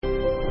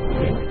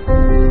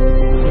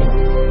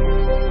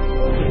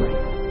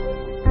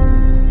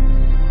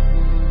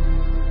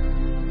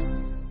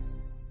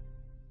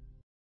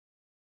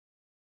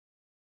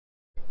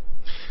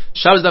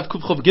Shabbos Daf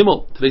Kufchov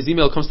Gimel. Today's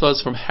email comes to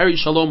us from Harry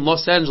Shalom,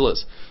 Los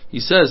Angeles. He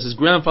says his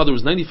grandfather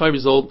was 95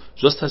 years old,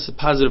 just tested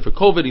positive for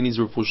COVID. He needs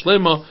a refuah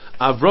shlema.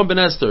 Avram Ben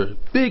Esther,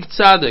 big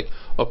tzaddik,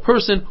 a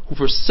person who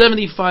for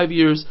 75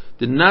 years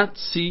did not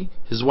see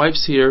his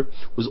wife's hair,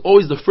 was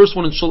always the first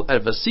one in shul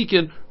at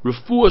Vasikin,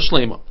 refuah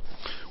shlema.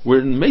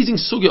 We're in an amazing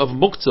sugya of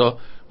muktzah.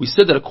 We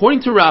said that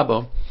according to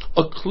Rabbah,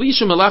 a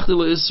klisha malachta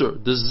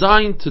le'isur,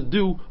 designed to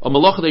do a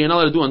malacha that you're not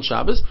allowed to do on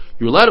Shabbos,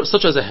 you're allowed to,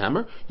 such as a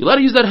hammer, you're allowed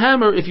to use that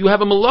hammer if you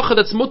have a malacha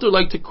that's mutter,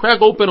 like to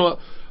crack open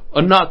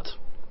a nut.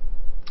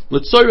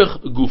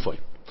 L'tzoyrech gufay.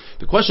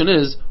 The question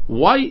is,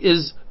 why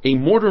is a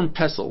mortar and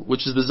pestle,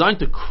 which is designed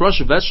to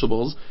crush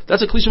vegetables,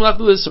 that's a klisha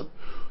malachta le'isur?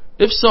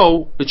 If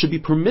so, it should be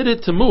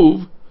permitted to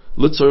move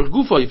l'tzoyrech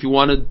gufay if you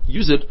want to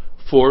use it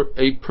for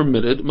a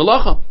permitted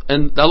malacha.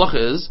 And the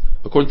halacha is,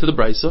 according to the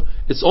Brisa,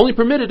 it's only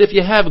permitted if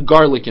you have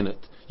garlic in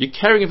it. You're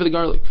carrying it for the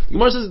garlic. The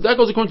Gemara says that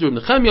goes according to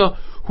Reb Nechemia,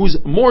 who's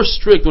more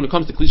strict when it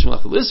comes to kli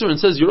shemalach l'isur, and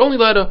says you're only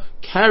allowed to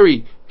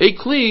carry a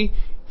kli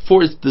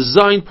for its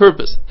design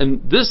purpose,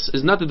 and this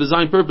is not the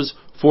design purpose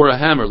for a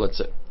hammer. Let's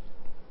say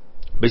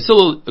Beis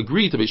Hillel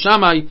agreed to Beis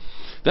Shammai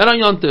that on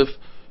Yom Tov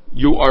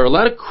you are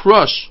allowed to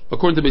crush,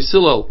 according to Beis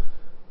Hillel,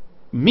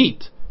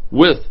 meat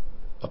with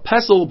a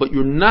pestle, but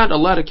you're not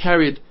allowed to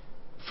carry it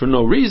for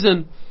no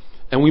reason.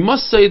 And we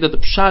must say that the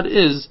pshat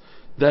is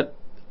that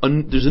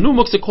there's a new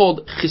muktzah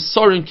called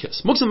chisaron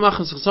kis. Muktzah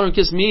machas chisaron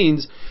kis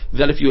means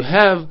that if you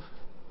have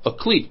a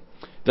kli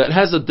that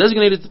has a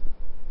designated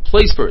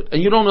place for it,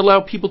 and you don't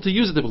allow people to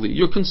use it typically,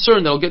 you're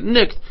concerned that it'll get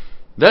nicked,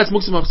 that's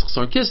muktzah machas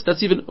chisaron kis.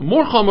 That's even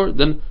more chomer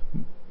than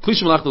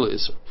kli shemalach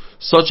le'isur,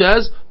 such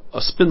as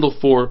a spindle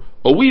for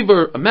a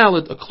weaver, a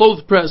mallet, a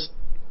clothes press.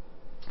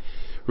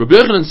 Rabbi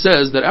Yochanan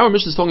says that our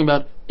Mishnah is talking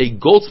about a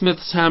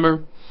goldsmith's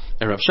hammer,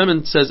 and Rav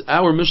Shemin says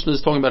our Mishnah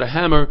is talking about a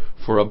hammer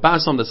for a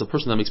basam, that's a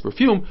person that makes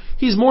perfume.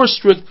 He's more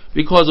strict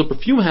because a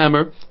perfume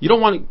hammer, you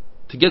don't want it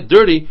to get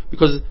dirty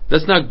because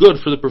that's not good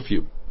for the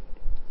perfume.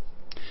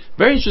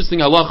 Very interesting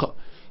halacha.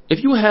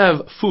 If you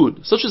have food,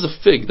 such as a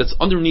fig that's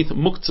underneath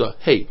muktzah,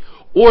 hay,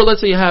 or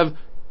let's say you have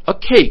a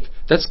cake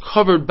that's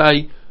covered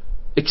by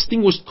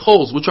extinguished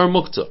coals, which are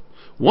muktzah.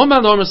 One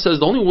Malama says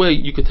the only way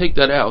you could take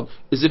that out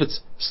is if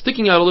it's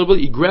sticking out a little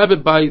bit, you grab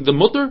it by the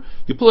mutter,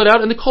 you pull it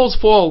out, and the coals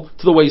fall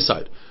to the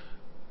wayside.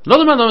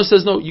 Another man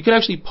says no, you can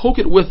actually poke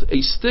it with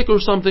a stick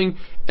or something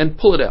and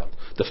pull it out.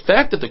 The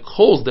fact that the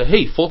coals, the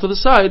hay, fall to the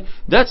side,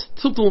 that's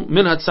tiltul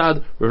min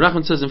hatzad. Rav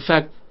Nachman says, in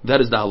fact, that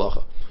is the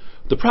halacha.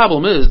 The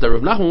problem is that Rav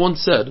Nachman once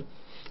said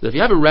that if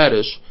you have a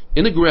radish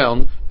in the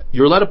ground,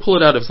 you're allowed to pull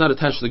it out if it's not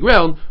attached to the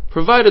ground,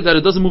 provided that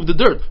it doesn't move the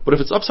dirt. But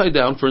if it's upside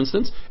down, for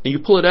instance, and you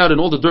pull it out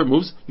and all the dirt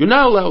moves, you're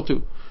not allowed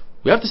to.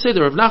 We have to say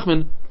that Rav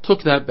Nachman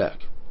took that back.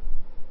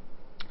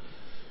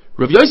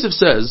 Rav Yosef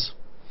says,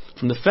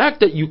 from the fact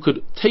that you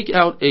could take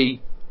out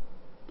a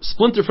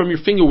splinter from your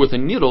finger with a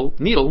needle,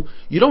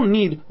 you don't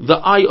need the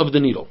eye of the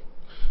needle.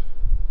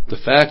 The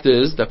fact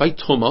is that by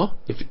tumah,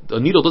 if the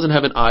needle doesn't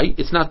have an eye,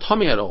 it's not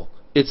tummy at all.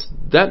 It's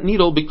that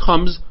needle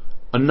becomes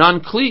a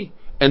non-kli,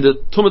 and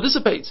the tumah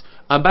dissipates.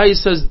 Abaye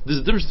says there's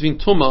a difference between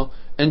tumah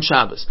and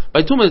Shabbos.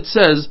 By tumah it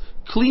says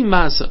kli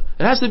masa.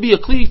 It has to be a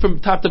kli from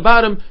top to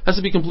bottom, it has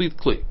to be complete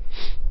kli.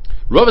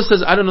 Rava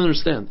says, I don't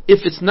understand.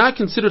 If it's not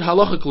considered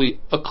halachically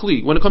a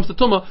kli when it comes to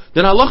tumah,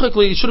 then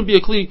halachically it shouldn't be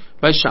a kli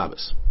by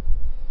Shabbos.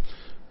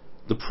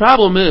 The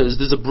problem is,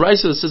 there's a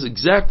brisa that says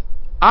exact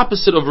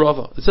opposite of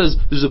Rava. It says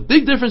there's a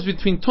big difference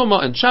between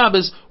tumah and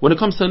Shabbos when it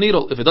comes to a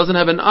needle. If it doesn't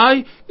have an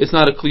eye, it's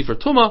not a kli for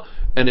tumah,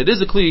 and it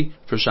is a kli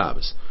for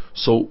Shabbos.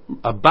 So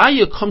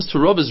Abaya comes to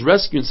Rava's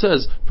rescue and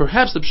says,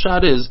 perhaps the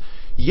pshat is,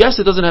 yes,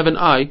 it doesn't have an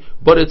eye,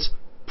 but it's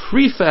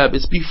prefab,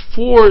 it's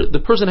before the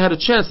person had a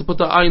chance to put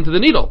the eye into the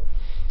needle.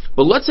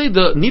 But let's say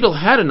the needle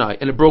had an eye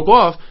and it broke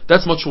off,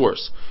 that's much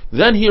worse.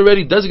 Then he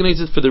already designates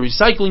it for the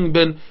recycling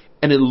bin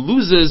and it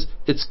loses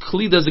its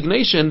kli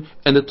designation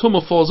and the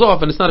tumah falls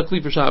off and it's not a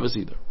kli for Shabbos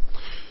either.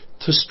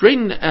 To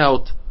straighten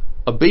out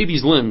a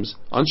baby's limbs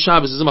on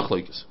Shabbos is a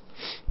machlokes.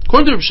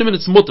 According to Reb Shimon,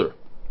 it's mutter.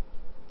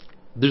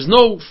 There's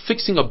no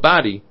fixing a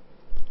body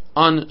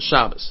on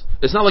Shabbos.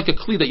 It's not like a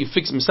kli that you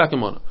fix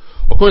misakim on.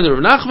 According to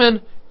Rav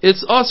Nachman,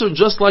 it's also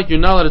just like you're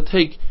not allowed to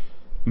take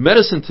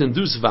medicine to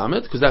induce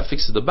vomit because that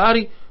fixes the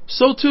body.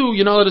 So too,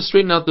 you're not allowed to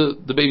straighten out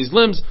the baby's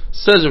limbs.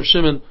 Says Rav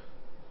Shimon,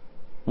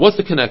 what's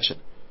the connection?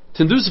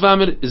 To induce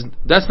vomit,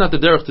 that's not the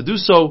derech to do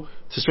so.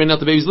 To straighten out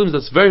the baby's limbs,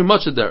 that's very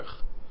much a derech.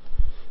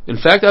 In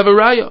fact, I have a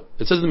raya.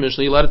 It says in the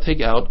Mishnah, you're allowed to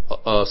take out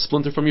a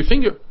splinter from your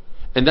finger.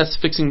 And that's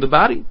fixing the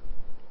body.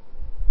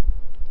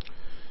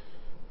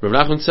 Rav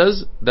Nachman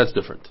says, that's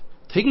different.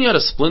 Taking out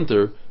a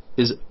splinter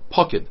is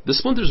pocket. The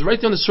splinter is right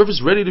there on the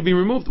surface, ready to be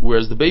removed,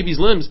 whereas the baby's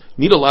limbs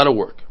need a lot of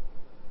work.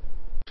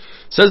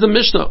 Says the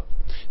Mishnah,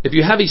 if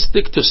you have a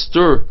stick to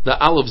stir the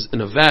olives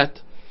in a vat,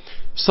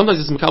 sometimes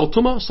it's mekabel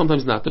tumah,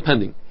 sometimes not,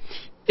 depending.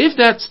 If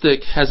that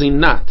stick has a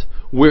knot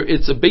where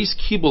it's a base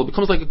kibble, it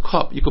becomes like a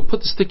cup, you could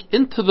put the stick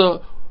into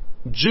the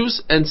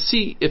juice and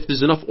see if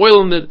there's enough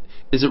oil in it,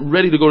 is it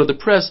ready to go to the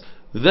press,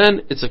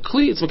 then it's a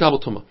kli, it's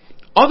mekabel tumah.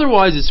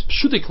 Otherwise, it's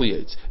pshutik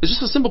lietz. It's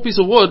just a simple piece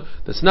of wood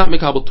that's not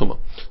mekabel tuma.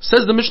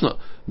 Says the Mishnah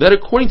that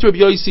according to Rabbi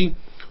Yossi,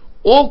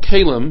 all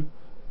kalim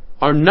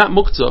are not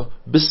muktzah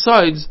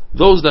besides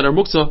those that are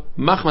muktzah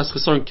machmas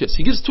chesaron kis.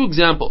 He gives two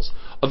examples: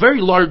 a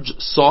very large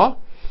saw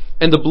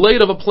and the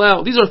blade of a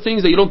plow. These are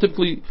things that you don't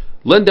typically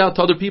lend out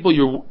to other people.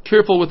 You're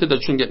careful with it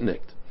that shouldn't get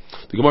nicked.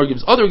 The Gemara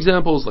gives other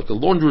examples, like a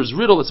launderer's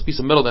riddle. It's a piece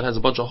of metal that has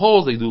a bunch of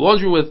holes they do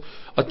laundry with,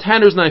 a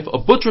tanner's knife, a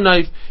butcher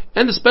knife,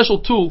 and a special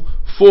tool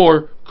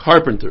for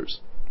carpenters.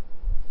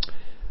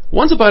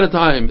 Once upon a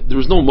time, there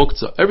was no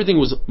muktzah. Everything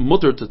was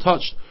mutter to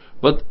touch.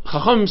 But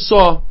Chacham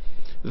saw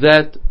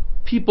that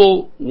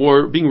people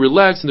were being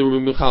relaxed and they were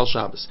being Michal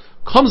Shabbos.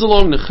 Comes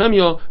along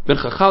Nehemiah ben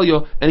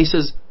Chachalia and he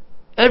says,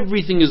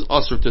 everything is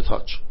usher to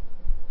touch,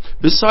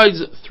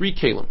 besides 3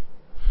 kalim.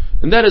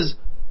 And that is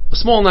a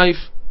small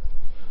knife,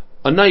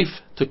 a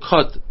knife to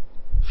cut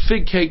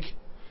fig cake,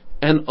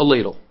 and a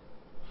ladle.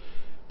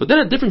 But then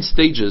at different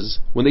stages,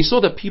 when they saw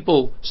that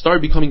people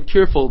started becoming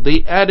careful,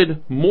 they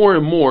added more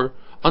and more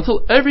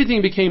until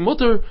everything became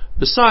mutter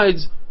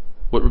besides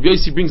what Rabbi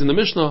Yossi brings in the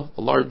Mishnah,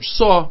 a large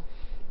saw,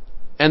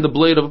 and the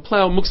blade of a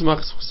plow,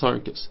 muktzah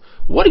chesaron kis.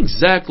 What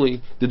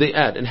exactly did they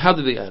add, and how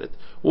did they add it?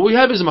 What we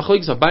have is a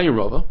machlekes Abaye and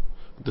Rava,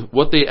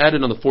 what they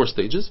added on the 4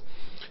 stages.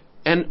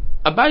 And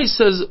Abaye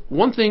says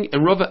one thing,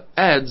 and Rava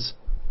adds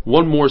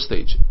one more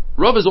stage.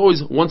 Rava is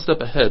always one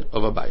step ahead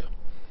of Abaye.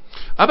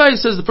 Abaye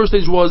says the first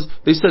stage was,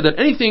 they said that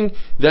anything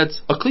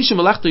that's a klisha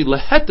malachti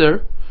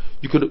leheter,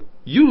 you could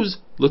use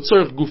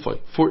letzorech gufay,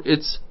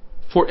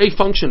 for a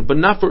function, but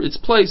not for its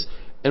place.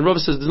 And Rava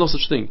says there's no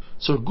such thing.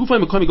 So gufay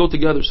and mekami go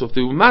together. So if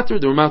they were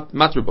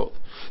matter both.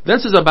 Then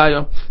says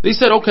Abaye, they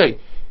said, okay,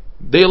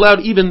 they allowed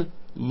even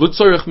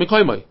letzorech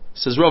mekami.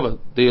 Says Rava,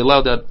 they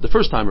allowed that the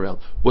first time around.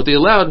 What they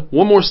allowed,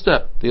 one more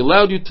step. They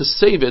allowed you to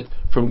save it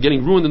from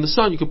getting ruined in the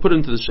sun. You could put it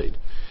into the shade.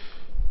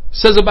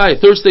 Says Abaye,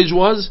 third stage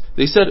was,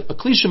 they said, a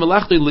klisha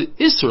malachti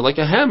le'isr, like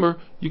a hammer,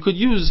 you could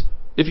use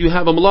if you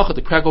have a malacha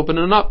to crack open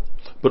a nut.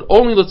 But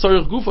only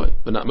letzarech gufay,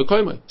 but not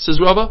mekayme. Says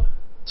Rava,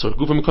 tzarech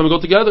gufay and mekayme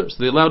go together. So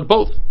they allowed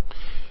both.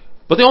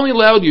 But they only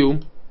allowed you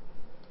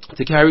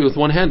to carry it with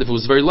one hand if it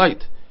was very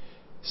light.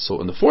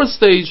 So in the 4th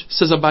stage,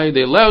 says Abaye,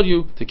 they allowed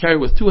you to carry it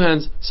with 2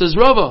 hands. Says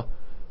Rava,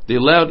 they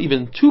allowed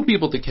even 2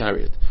 people to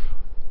carry it.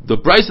 The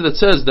brisa that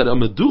says that a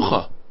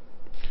meducha,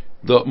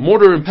 the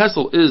mortar and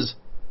pestle, is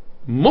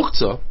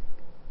muktzah.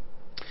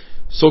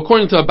 So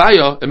according to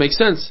Abaye, it makes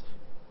sense.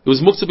 It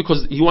was muktzah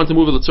because he wanted to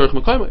move it l'tzorech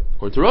mekayme.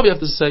 According to Rava, you have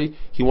to say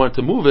he wanted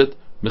to move it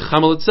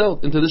mechamel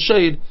itself into the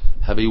shade.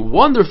 Have a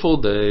wonderful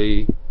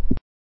day.